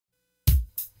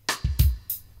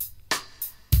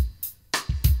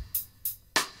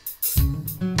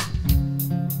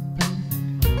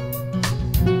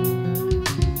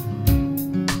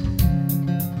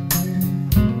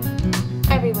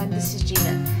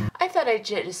thought I'd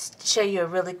just show you a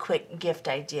really quick gift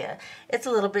idea. It's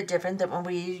a little bit different than what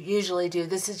we usually do.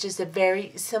 This is just a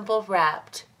very simple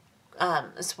wrapped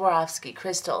Swarovski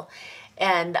crystal.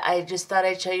 And I just thought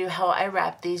I'd show you how I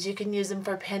wrap these. You can use them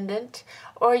for pendant,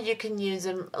 or you can use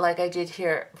them like I did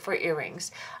here for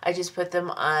earrings. I just put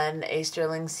them on a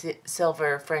sterling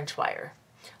silver French wire,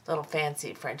 little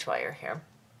fancy French wire here.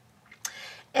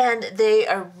 And they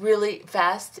are really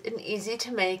fast and easy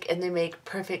to make, and they make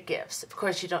perfect gifts. Of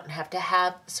course, you don't have to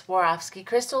have Swarovski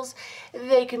crystals.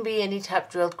 They can be any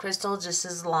top drilled crystal, just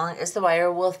as long as the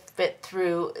wire will fit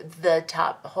through the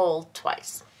top hole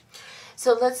twice.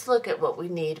 So let's look at what we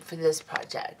need for this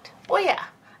project. Oh yeah,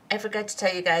 I forgot to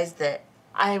tell you guys that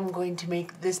I'm going to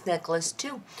make this necklace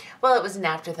too. Well, it was an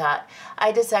afterthought.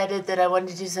 I decided that I wanted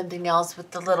to do something else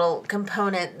with the little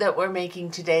component that we're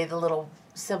making today, the little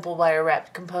simple wire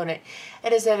wrapped component. I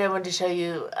decided I wanted to show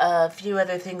you a few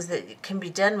other things that can be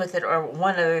done with it, or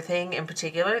one other thing in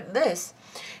particular, this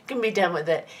can be done with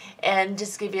it, and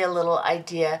just give you a little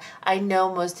idea. I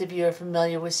know most of you are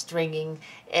familiar with stringing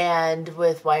and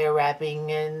with wire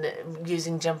wrapping and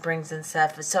using jump rings and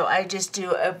stuff, so I just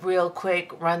do a real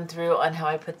quick run through on how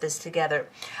I put this together.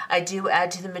 I do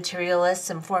add to the material list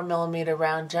some 4mm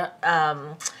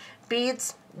round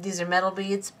beads. These are metal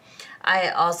beads. I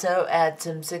also add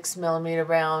some 6mm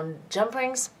round jump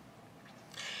rings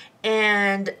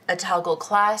and a toggle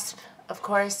clasp, of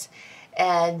course.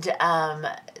 And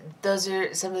those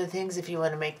are some of the things, if you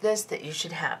want to make this, that you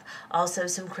should have. Also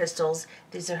some crystals.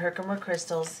 These are Herkimer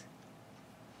crystals.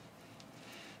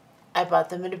 I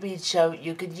bought them at a bead show.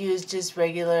 You could use just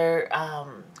regular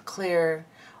clear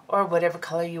or whatever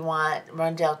color you want,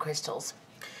 roundel crystals,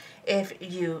 if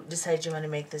you decide you want to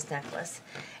make this necklace.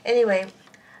 Anyway,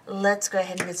 let's go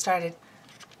ahead and get started.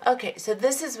 Okay, so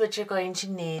this is what you're going to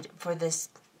need for this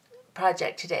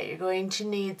project today. You're going to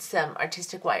need some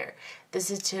artistic wire. This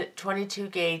is 22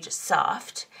 gauge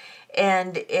soft,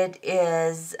 and it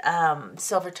is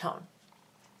silver tone,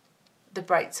 the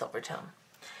bright silver tone.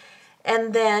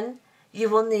 And then you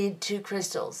will need 2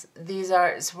 crystals. These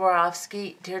are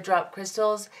Swarovski teardrop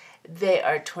crystals. They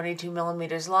are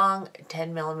 22mm long,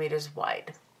 10mm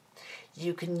wide.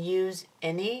 You can use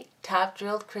any top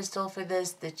drilled crystal for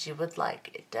this that you would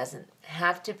like. It doesn't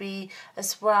have to be a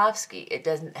Swarovski. It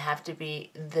doesn't have to be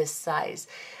this size.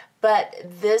 But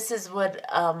this is what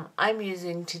I'm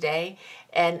using today.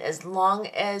 And as long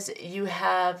as you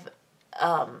have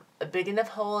a big enough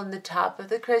hole in the top of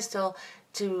the crystal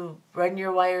to run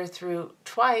your wire through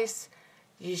twice,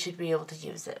 you should be able to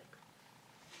use it.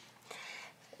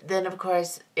 Then, of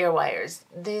course, ear wires.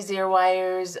 These ear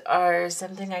wires are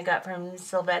something I got from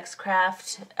Sylvex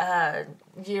Craft a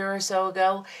year or so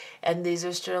ago, and these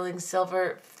are sterling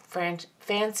silver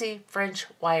fancy French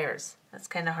wires. That's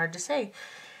kind of hard to say.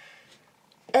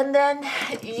 And then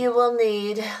you will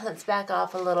need, let's back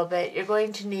off a little bit, you're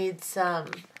going to need some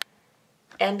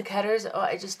end cutters. Oh,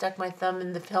 I just stuck my thumb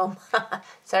in the film.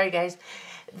 Sorry, guys.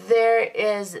 There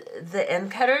is the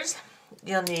end cutters.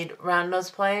 You'll need round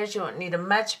nose pliers. You won't need them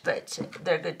much, but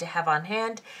they're good to have on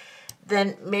hand.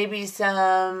 Then maybe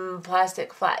some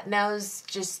plastic flat nose,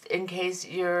 just in case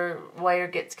your wire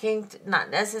gets kinked.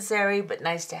 Not necessary, but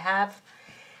nice to have.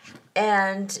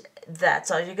 And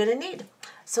that's all you're going to need.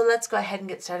 So let's go ahead and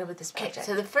get started with this project. Okay,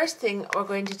 so the first thing we're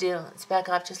going to do, let's back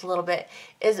off just a little bit,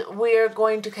 is we're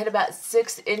going to cut about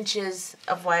 6 inches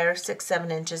of wire,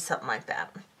 6-7 inches, something like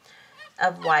that,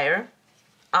 of wire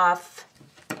off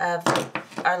of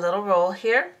our little roll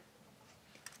here,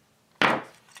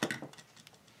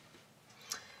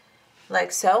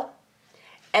 like so.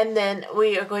 And then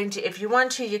we are going to, if you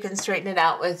want to, you can straighten it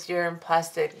out with your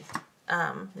plastic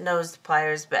nosed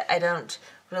pliers, but I don't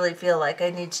really feel like I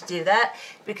need to do that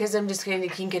because I'm just going to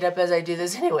kink it up as I do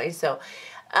this anyway. So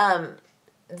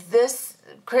this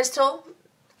crystal,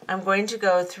 I'm going to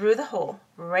go through the hole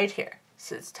right here.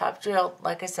 So it's top drilled,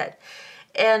 like I said,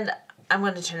 and I'm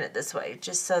going to turn it this way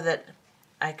just so that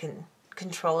I can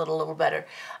control it a little better.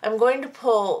 I'm going to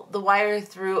pull the wire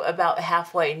through about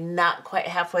halfway, not quite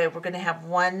halfway. We're going to have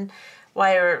one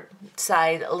wire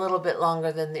side a little bit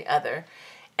longer than the other.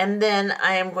 And then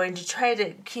I am going to try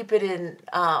to keep it in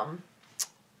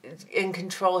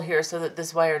control here so that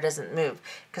this wire doesn't move,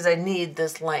 because I need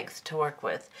this length to work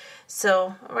with.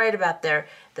 So right about there.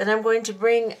 Then I'm going to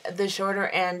bring the shorter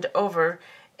end over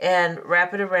and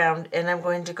wrap it around, and I'm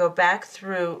going to go back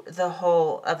through the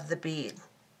hole of the bead,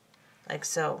 like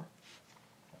so.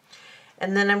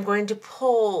 And then I'm going to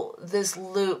pull this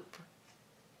loop.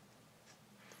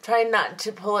 Try not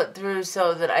to pull it through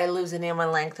so that I lose any of my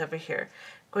length over here.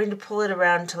 I'm going to pull it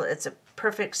around until it's a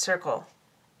perfect circle,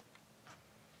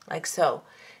 like so.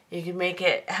 You can make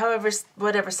it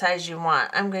whatever size you want.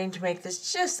 I'm going to make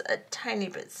this just a tiny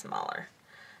bit smaller.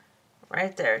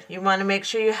 Right there. You want to make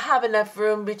sure you have enough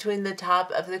room between the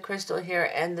top of the crystal here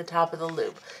and the top of the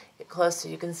loop. Get close so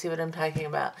you can see what I'm talking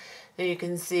about. Then you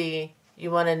can see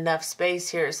you want enough space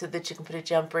here so that you can put a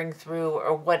jump ring through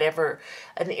or whatever,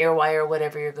 an ear wire,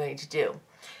 whatever you're going to do.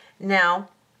 Now,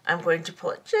 I'm going to pull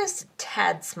it just a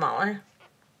tad smaller,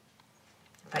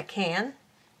 if I can,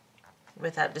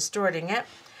 without distorting it.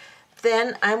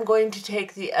 Then I'm going to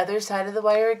take the other side of the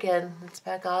wire again. Let's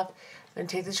back off. I'm going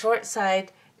to take the short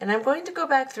side, and I'm going to go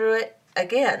back through it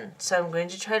again. So I'm going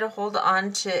to try to hold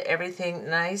on to everything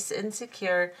nice and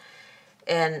secure,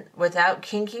 and without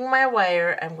kinking my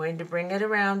wire, I'm going to bring it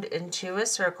around into a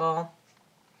circle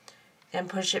and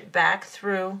push it back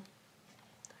through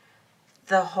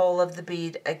the whole of the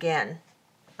bead again,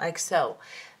 like so.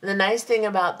 The nice thing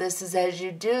about this is as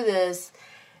you do this,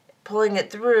 pulling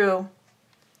it through,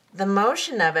 the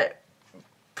motion of it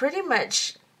pretty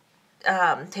much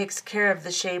takes care of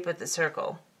the shape of the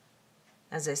circle.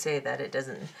 As I say that, it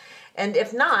doesn't. And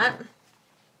if not,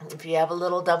 if you have a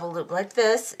little double loop like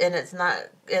this and it's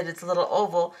a little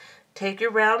oval, take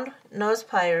your round nose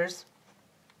pliers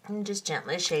and just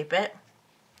gently shape it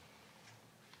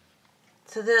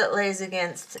so that it lays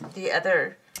against the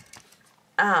other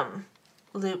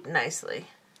loop nicely,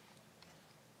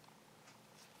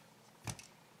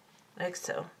 like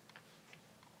so.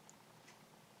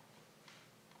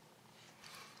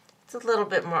 It's a little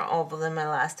bit more oval than my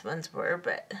last ones were,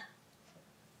 but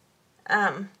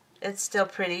it's still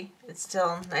pretty. It's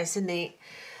still nice and neat.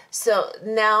 So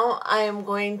now I am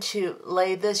going to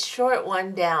lay this short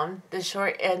one down, the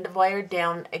short end of wire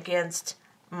down against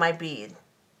my bead,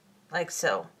 like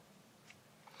so.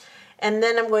 And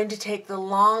then I'm going to take the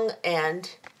long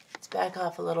end, let's back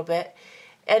off a little bit,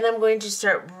 and I'm going to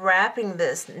start wrapping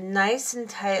this nice and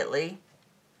tightly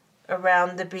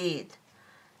around the bead.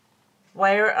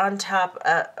 Wire on top,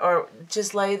 or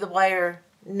just lay the wire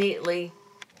neatly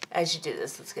as you do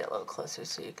this. Let's get a little closer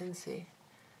so you can see.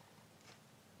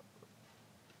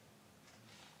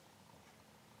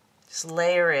 Just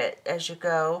layer it as you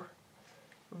go,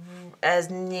 as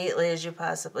neatly as you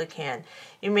possibly can.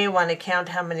 You may want to count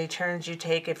how many turns you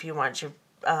take if you want your,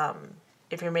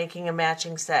 if you're making a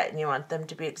matching set and you want them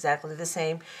to be exactly the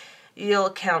same. You'll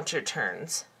count your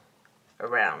turns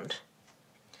around.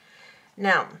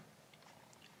 Now,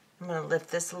 I'm going to lift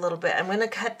this a little bit. I'm going to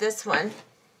cut this one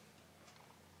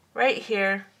right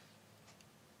here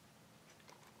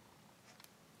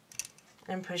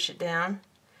and push it down.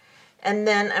 And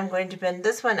then I'm going to bend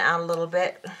this one out a little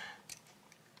bit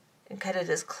and cut it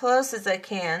as close as I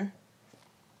can.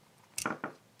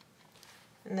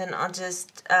 And then I'll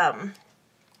just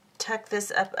tuck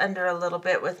this up under a little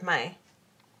bit with my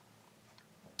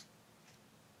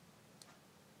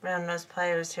round nose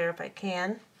pliers here if I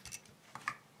can.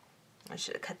 I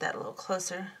should have cut that a little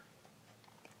closer.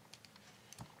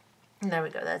 And there we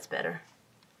go, that's better.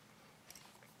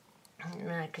 And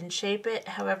then I can shape it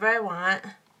however I want.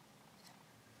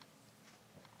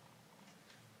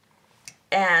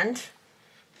 And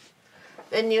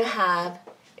then you have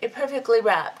a perfectly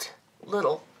wrapped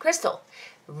little crystal.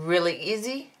 Really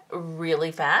easy,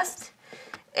 really fast.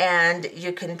 And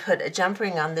you can put a jump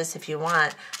ring on this if you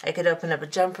want. I could open up a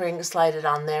jump ring, slide it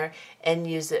on there, and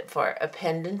use it for a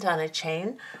pendant on a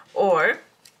chain. Or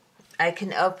I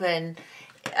can open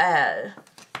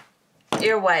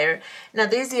ear wire. Now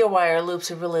these ear wire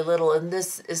loops are really little, and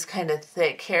this is kind of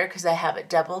thick here because I have it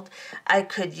doubled. I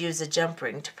could use a jump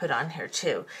ring to put on here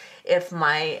too. If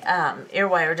my ear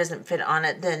wire doesn't fit on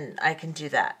it, then I can do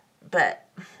that. But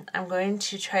I'm going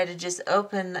to try to just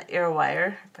open the ear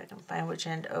wire, if I can find which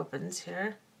end opens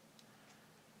here.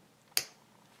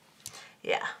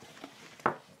 Yeah,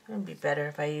 it would be better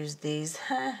if I used these.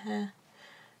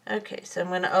 Okay, so I'm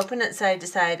going to open it side to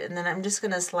side, and then I'm just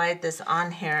going to slide this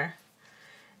on here,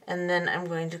 and then I'm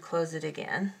going to close it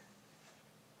again,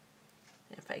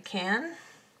 if I can.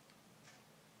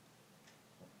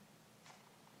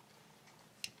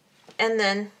 And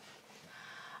then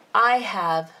I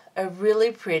have a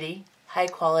really pretty, high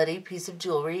quality piece of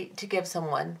jewelry to give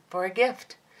someone for a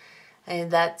gift.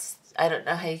 And that's, I don't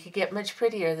know how you could get much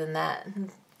prettier than that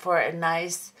for a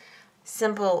nice,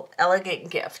 simple, elegant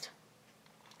gift.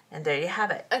 And there you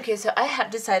have it. Okay, so I have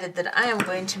decided that I am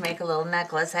going to make a little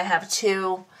necklace. I have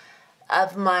two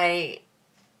of my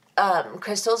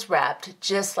crystals wrapped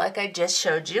just like I just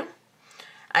showed you.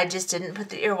 I just didn't put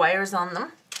the ear wires on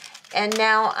them. And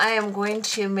now I am going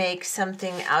to make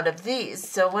something out of these.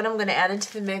 So what I'm going to add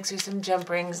into the mix are some jump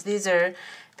rings. These are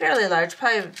fairly large,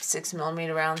 probably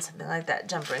 6mm round, something like that,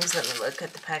 jump rings. Let me look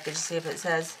at the package, see if it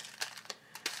says.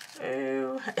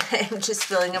 Oh, I'm just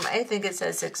filling them. I think it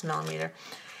says 6mm.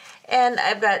 And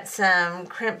I've got some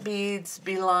crimp beads,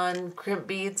 Beading crimp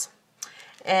beads.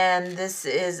 And this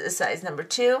is a size number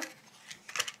 2.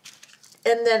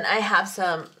 And then I have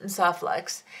some soft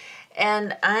luxe.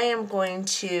 And I am going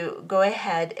to go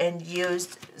ahead and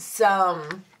use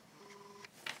some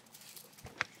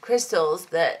crystals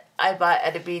that I bought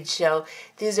at a bead show.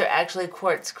 These are actually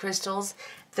quartz crystals.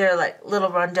 They're like little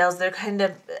roundels. They're kind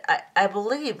of, I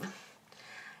believe,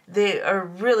 they are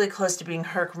really close to being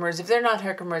Herkimers. If they're not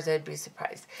Herkimers, I'd be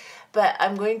surprised. But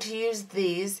I'm going to use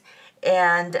these,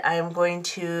 and I'm going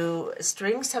to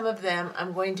string some of them.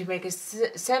 I'm going to make a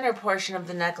center portion of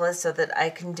the necklace so that I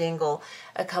can dangle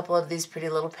a couple of these pretty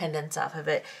little pendants off of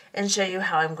it and show you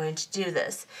how I'm going to do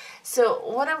this. So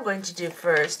what I'm going to do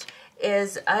first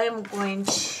is I'm going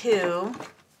to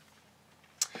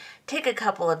take a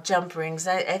couple of jump rings.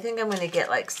 I think I'm going to get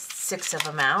like 6 of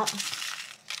them out.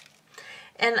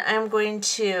 And I'm going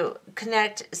to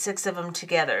connect 6 of them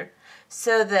together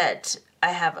so that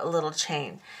I have a little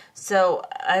chain. So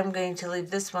I'm going to leave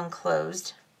this one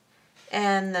closed,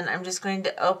 and then I'm just going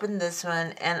to open this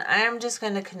one, and I'm just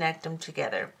going to connect them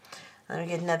together. Let me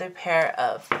get another pair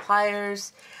of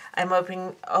pliers. I'm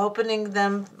opening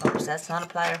them, oops, that's not a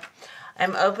plier.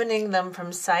 I'm opening them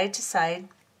from side to side,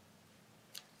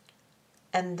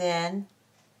 and then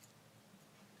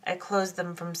I close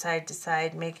them from side to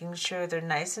side, making sure they're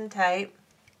nice and tight,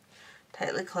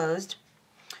 tightly closed.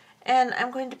 And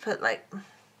I'm going to put like,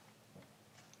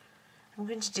 I'm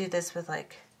going to do this with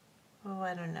like, oh,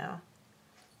 I don't know,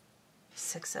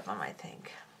 6 of them, I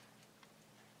think.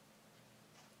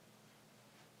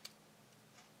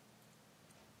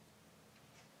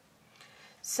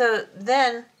 So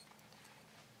then,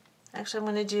 actually I'm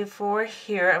going to do 4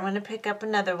 here. I'm going to pick up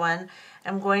another one.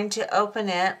 I'm going to open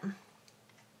it,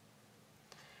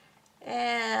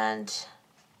 and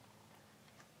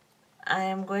I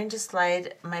am going to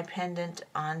slide my pendant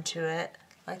onto it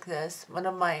like this, one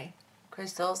of my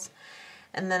crystals,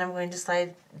 and then I'm going to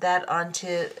slide that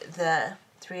onto the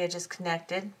 3 I just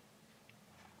connected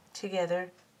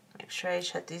together. Make sure I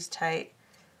shut these tight.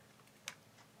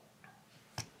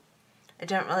 I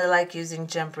don't really like using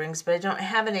jump rings, but I don't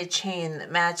have any chain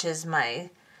that matches my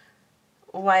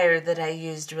wire that I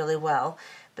used really well,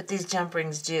 but these jump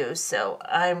rings do, so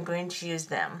I'm going to use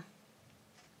them.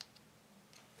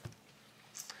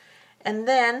 And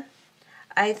then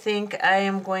I think I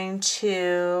am going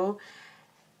to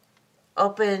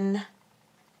open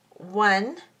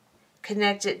one,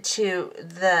 connect it to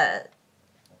the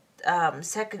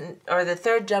second or the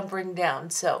third jump ring down.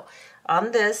 So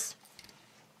on this,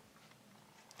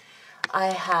 I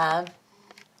have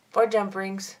 4 jump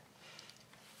rings.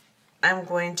 I'm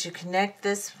going to connect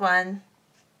this one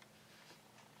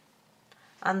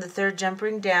on the 3rd jump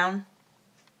ring down,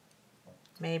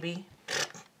 maybe.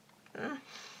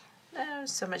 Oh,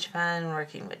 so much fun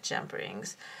working with jump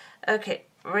rings. Okay,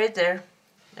 right there.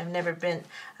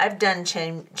 I've done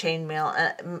chain mail,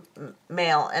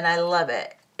 and I love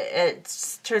it.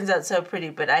 It turns out so pretty,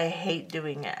 but I hate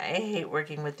doing it. I hate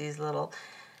working with these little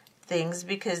things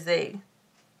because I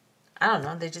don't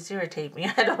know, they just irritate me.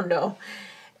 I don't know.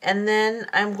 And then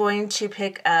I'm going to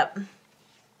pick up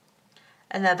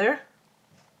another,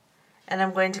 and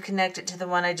I'm going to connect it to the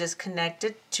one I just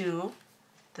connected to,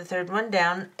 the 3rd one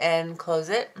down, and close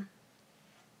it.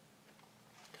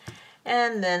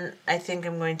 And then I think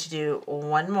I'm going to do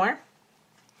one more.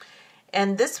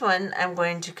 And this one I'm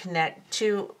going to connect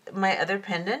to my other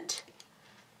pendant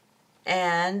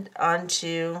and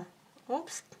onto,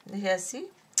 oops, yeah, see?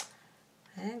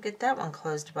 I didn't get that one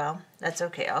closed well. That's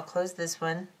okay, I'll close this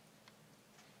one.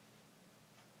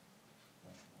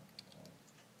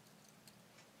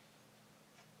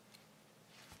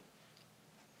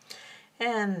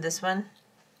 And this one.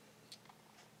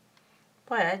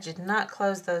 Boy, I did not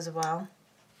close those well.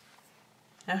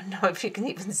 I don't know if you can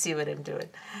even see what I'm doing.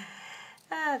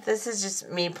 This is just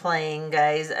me playing,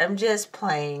 guys. I'm just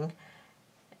playing.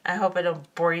 I hope I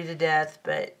don't bore you to death,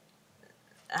 but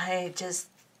I just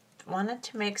wanted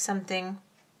to make something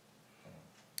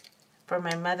for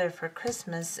my mother for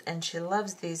Christmas, and she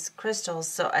loves these crystals,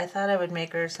 so I thought I would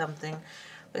make her something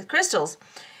with crystals.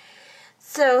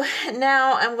 So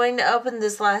now I'm going to open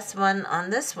this last one on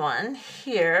this one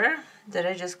here that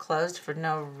I just closed for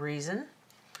no reason,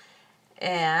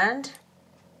 and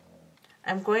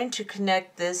I'm going to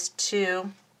connect this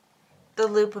to the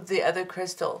loop of the other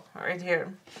crystal right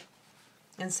here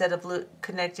instead of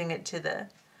connecting it to the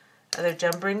other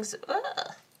jump rings.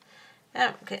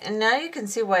 Okay, and now you can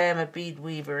see why I'm a bead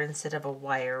weaver instead of a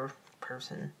wire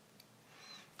person.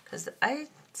 Because I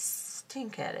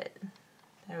stink at it.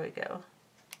 There we go.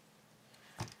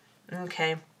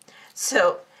 Okay,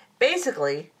 so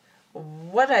basically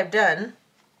what I've done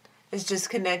is just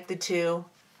connect the two.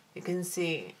 You can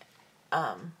see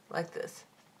like this.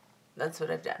 That's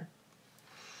what I've done.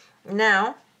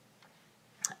 Now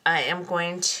I am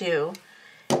going to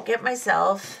get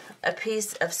myself a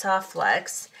piece of soft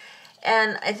flex,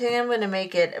 and I think I'm going to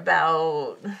make it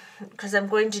about, because I'm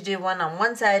going to do one on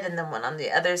one side and then one on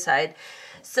the other side.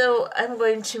 So I'm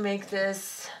going to make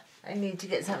this, I need to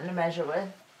get something to measure with.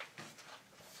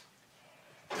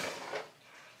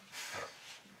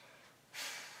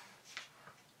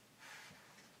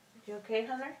 You okay,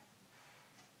 Hunter?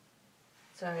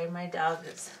 Sorry, my dog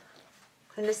is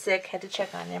kind of sick. Had to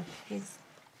check on him. He's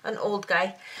an old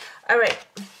guy. All right.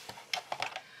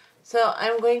 So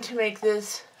I'm going to make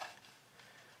this,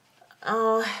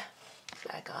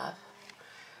 back off.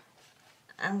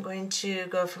 I'm going to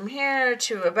go from here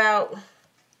to about,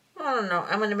 I don't know,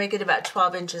 I'm going to make it about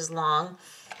 12 inches long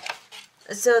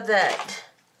so that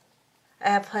I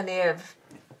have plenty of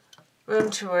room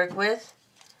to work with.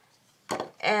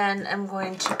 And I'm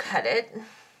going to cut it.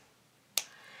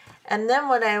 And then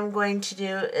what I'm going to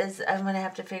do is I'm going to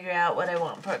have to figure out what I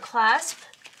want for a clasp.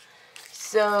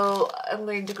 So I'm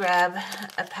going to grab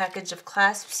a package of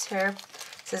clasps here.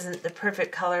 This isn't the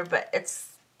perfect color, but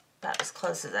it's about as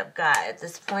close as I've got at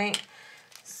this point.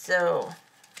 So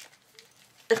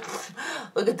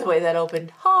look at the way that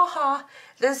opened. Ha ha.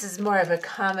 This is more of a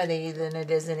comedy than it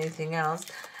is anything else.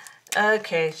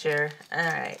 Okay, sure. All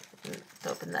right. Let's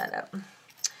open that up.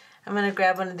 I'm going to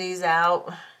grab one of these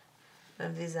out.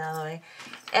 Move these out of the way.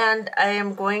 And I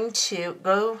am going to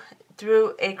go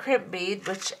through a crimp bead,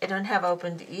 which I don't have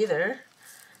opened either.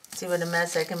 See what a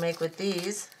mess I can make with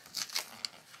these.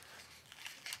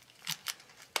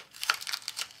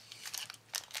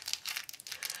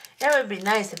 It would be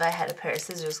nice if I had a pair of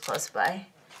scissors close by.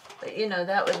 But you know,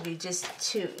 that would be just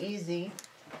too easy.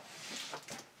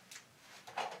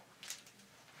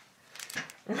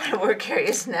 My work area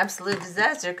is an absolute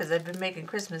disaster because I've been making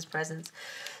Christmas presents.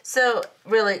 So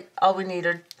really, all we need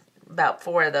are about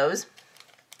 4 of those.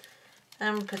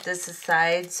 I'm going to put this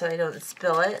aside so I don't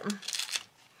spill it.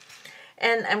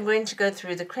 And I'm going to go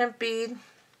through the crimp bead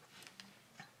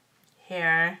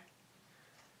here.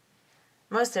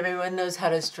 Most everyone knows how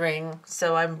to string,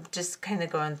 so I'm just kind of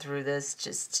going through this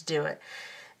just to do it.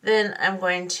 Then I'm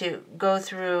going to go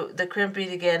through the crimp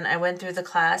bead again. I went through the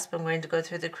clasp. I'm going to go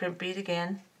through the crimp bead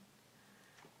again.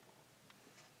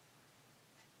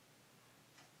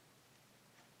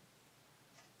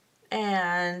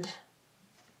 And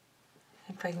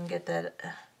if I can get that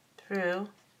through,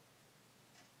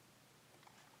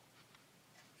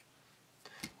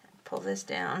 pull this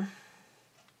down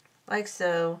like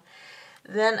so.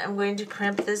 Then I'm going to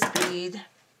crimp this bead.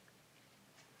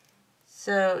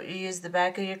 So you use the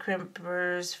back of your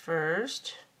crimpers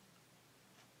first,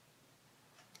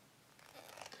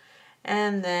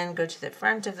 and then go to the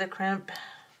front of the crimp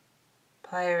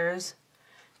pliers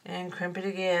and crimp it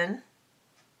again.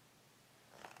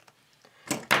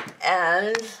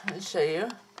 And let me show you.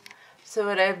 So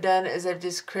what I've done is I've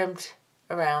just crimped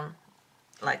around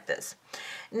like this.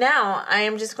 Now I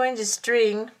am just going to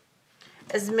string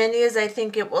as many as I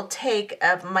think it will take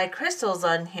of my crystals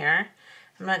on here.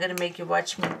 I'm not going to make you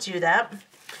watch me do that.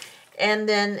 And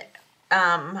then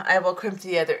I will crimp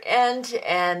the other end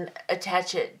and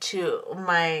attach it to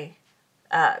my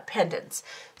pendants.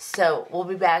 So we'll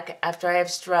be back after I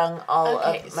have strung all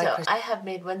of my crystals. I have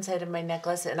made one side of my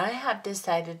necklace, and I have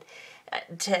decided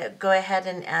to go ahead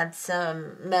and add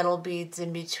some metal beads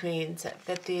in between. So I've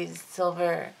got these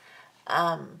silver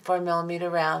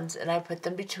 4mm rounds, and I put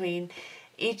them between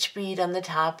each bead on the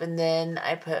top, and then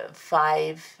I put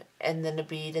 5 and then a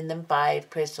bead, and then 5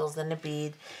 crystals and a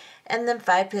bead, and then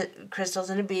 5 crystals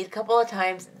and a bead a couple of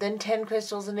times, then 10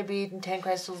 crystals and a bead, and 10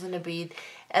 crystals and a bead,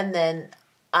 and then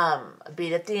a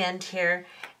bead at the end here.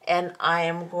 And I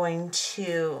am going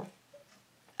to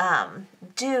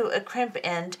do a crimp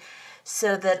end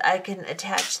so that I can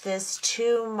attach this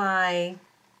to my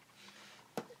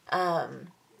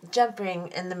jump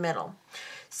ring in the middle.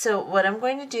 So what I'm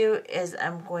going to do is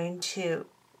I'm going to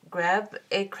grab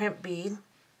a crimp bead.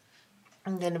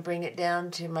 I'm going to bring it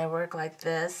down to my work like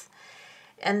this.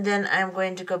 And then I'm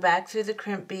going to go back through the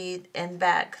crimp bead and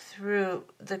back through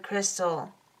the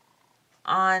crystal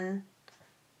on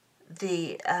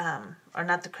the, or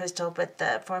not the crystal, but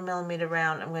the 4mm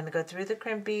round. I'm going to go through the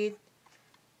crimp bead,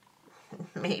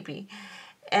 maybe,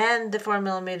 and the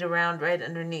 4mm round right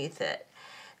underneath it.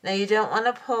 Now you don't want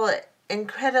to pull it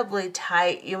incredibly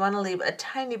tight. You want to leave a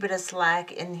tiny bit of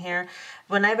slack in here.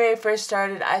 When I very first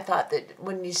started, I thought that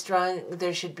when you strung,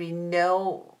 there should be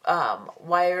no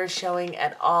wire showing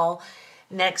at all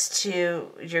next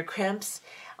to your crimps.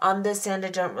 On this end, I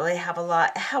don't really have a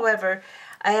lot. However,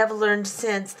 I have learned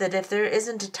since that if there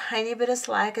isn't a tiny bit of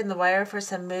slack in the wire for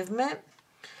some movement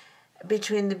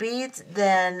between the beads,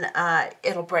 then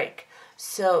it'll break.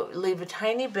 So leave a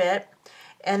tiny bit,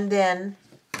 and then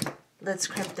let's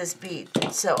crimp this bead.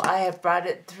 So I have brought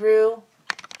it through.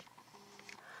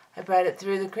 I brought it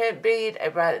through the crimp bead. I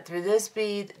brought it through this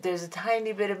bead. There's a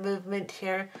tiny bit of movement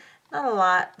here. Not a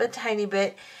lot, but tiny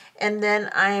bit. And then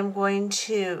I am going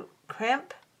to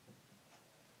crimp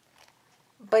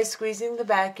by squeezing the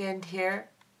back end here,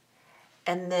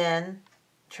 and then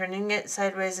turning it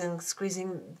sideways and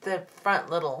squeezing the front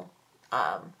little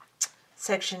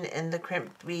section in the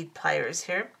crimp bead pliers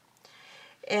here.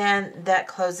 And that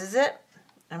closes it.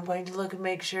 I'm going to look and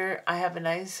make sure I have a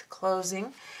nice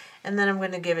closing. And then I'm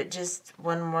going to give it just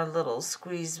one more little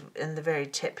squeeze in the very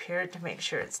tip here to make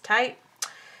sure it's tight.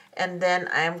 And then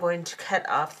I am going to cut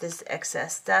off this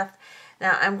excess stuff.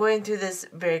 Now I'm going through this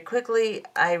very quickly.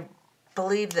 I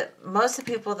believe that most of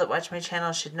the people that watch my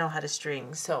channel should know how to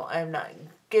string, so I'm not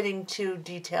getting too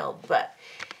detailed, but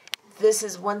this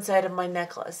is one side of my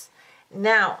necklace.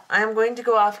 Now, I'm going to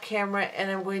go off camera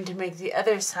and I'm going to make the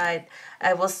other side.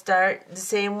 I will start the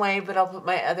same way, but I'll put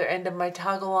my other end of my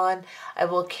toggle on. I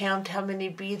will count how many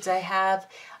beads I have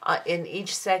in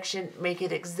each section, make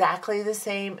it exactly the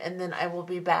same, and then I will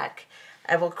be back.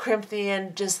 I will crimp the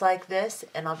end just like this,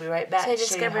 and I'll be right back. So I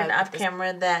discovered off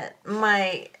camera that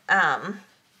my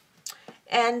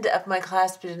end of my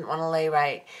clasp didn't want to lay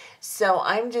right. So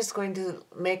I'm just going to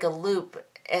make a loop,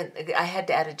 and I had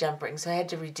to add a jump ring, so I had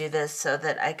to redo this so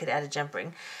that I could add a jump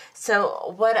ring.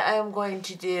 So what I'm going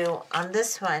to do on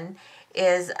this one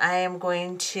is I am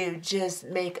going to just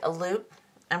make a loop.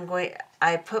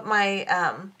 I put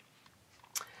my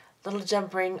little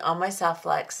jump ring on my soft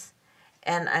flex,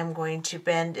 and I'm going to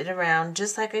bend it around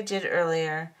just like I did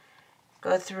earlier.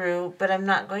 Go through, but I'm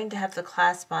not going to have the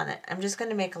clasp on it. I'm just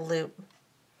going to make a loop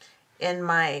in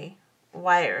my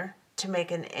wire to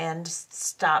make an end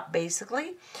stop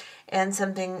basically, and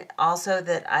something also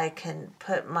that I can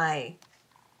put my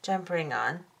jump ring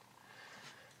on.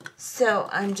 So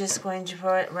I'm just going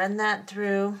to run that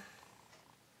through,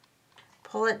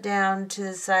 pull it down to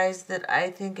the size that I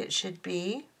think it should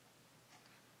be.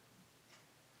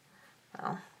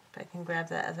 Well, if I can grab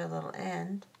that other little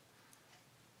end.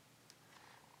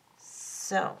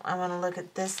 So I want to look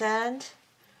at this end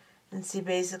and see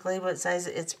basically what size.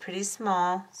 It's pretty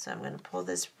small, so I'm going to pull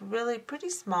this really pretty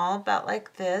small, about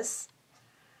like this.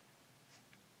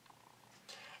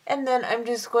 And then I'm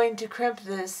just going to crimp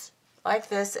this like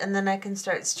this, and then I can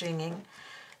start stringing.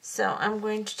 So I'm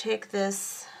going to take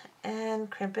this and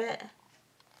crimp it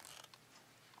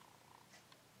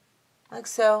like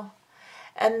so.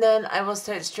 And then I will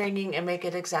start stringing and make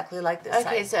it exactly like this.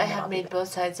 Okay, so I have made both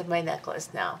sides of my necklace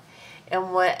now.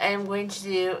 And what I'm going to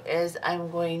do is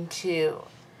I'm going to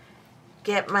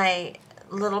get my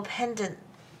little pendant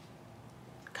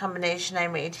combination I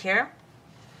made here,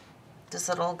 this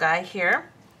little guy here,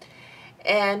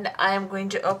 and I'm going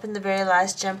to open the very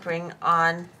last jump ring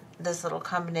on this little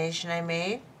combination I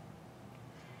made,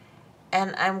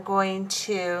 and I'm going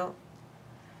to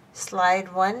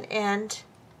slide one end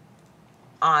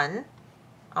on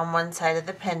one side of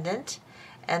the pendant,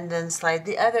 and then slide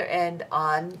the other end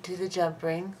on to the jump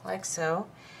ring like so,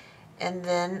 and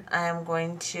then I'm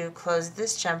going to close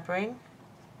this jump ring.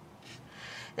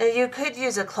 Now you could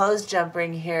use a closed jump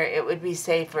ring here. It would be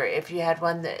safer if you had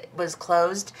one that was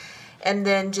closed, and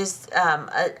then just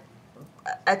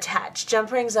attach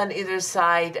jump rings on either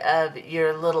side of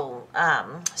your little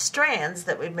strands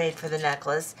that we made for the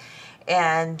necklace,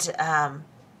 and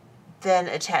then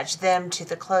attach them to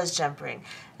the closed jump ring.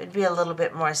 It would be a little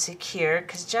bit more secure,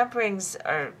 because jump rings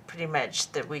are pretty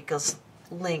much the weakest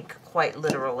link, quite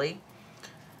literally.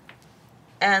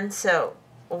 And so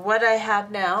what I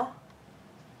have now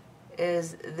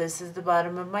is, this is the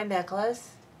bottom of my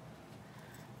necklace.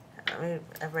 Let me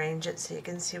arrange it so you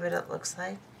can see what it looks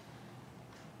like.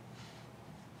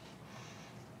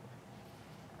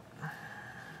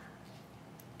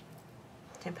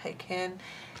 If I can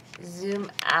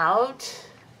zoom out.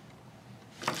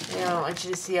 I don't want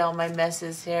you to see all my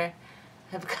messes here.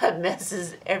 I've got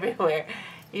messes everywhere.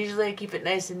 Usually I keep it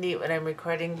nice and neat when I'm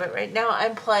recording, but right now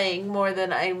I'm playing more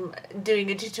than I'm doing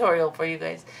a tutorial for you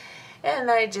guys. And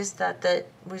I just thought that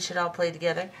we should all play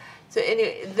together. So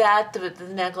anyway, that's what the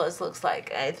necklace looks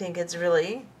like. I think it's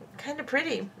really kind of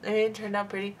pretty. I mean, it turned out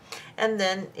pretty. And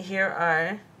then here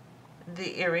are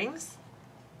the earrings.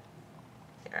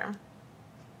 There.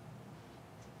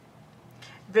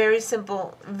 Very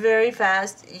simple, very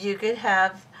fast. You could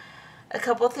have a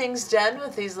couple things done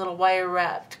with these little wire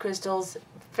wrapped crystals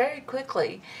very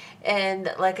quickly.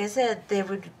 And like I said, they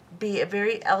would be a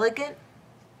very elegant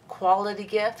quality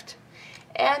gift,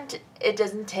 and it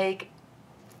doesn't take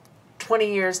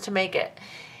 20 years to make it.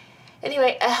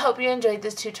 Anyway, I hope you enjoyed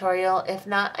this tutorial. If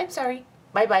not, I'm sorry.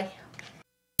 Bye bye.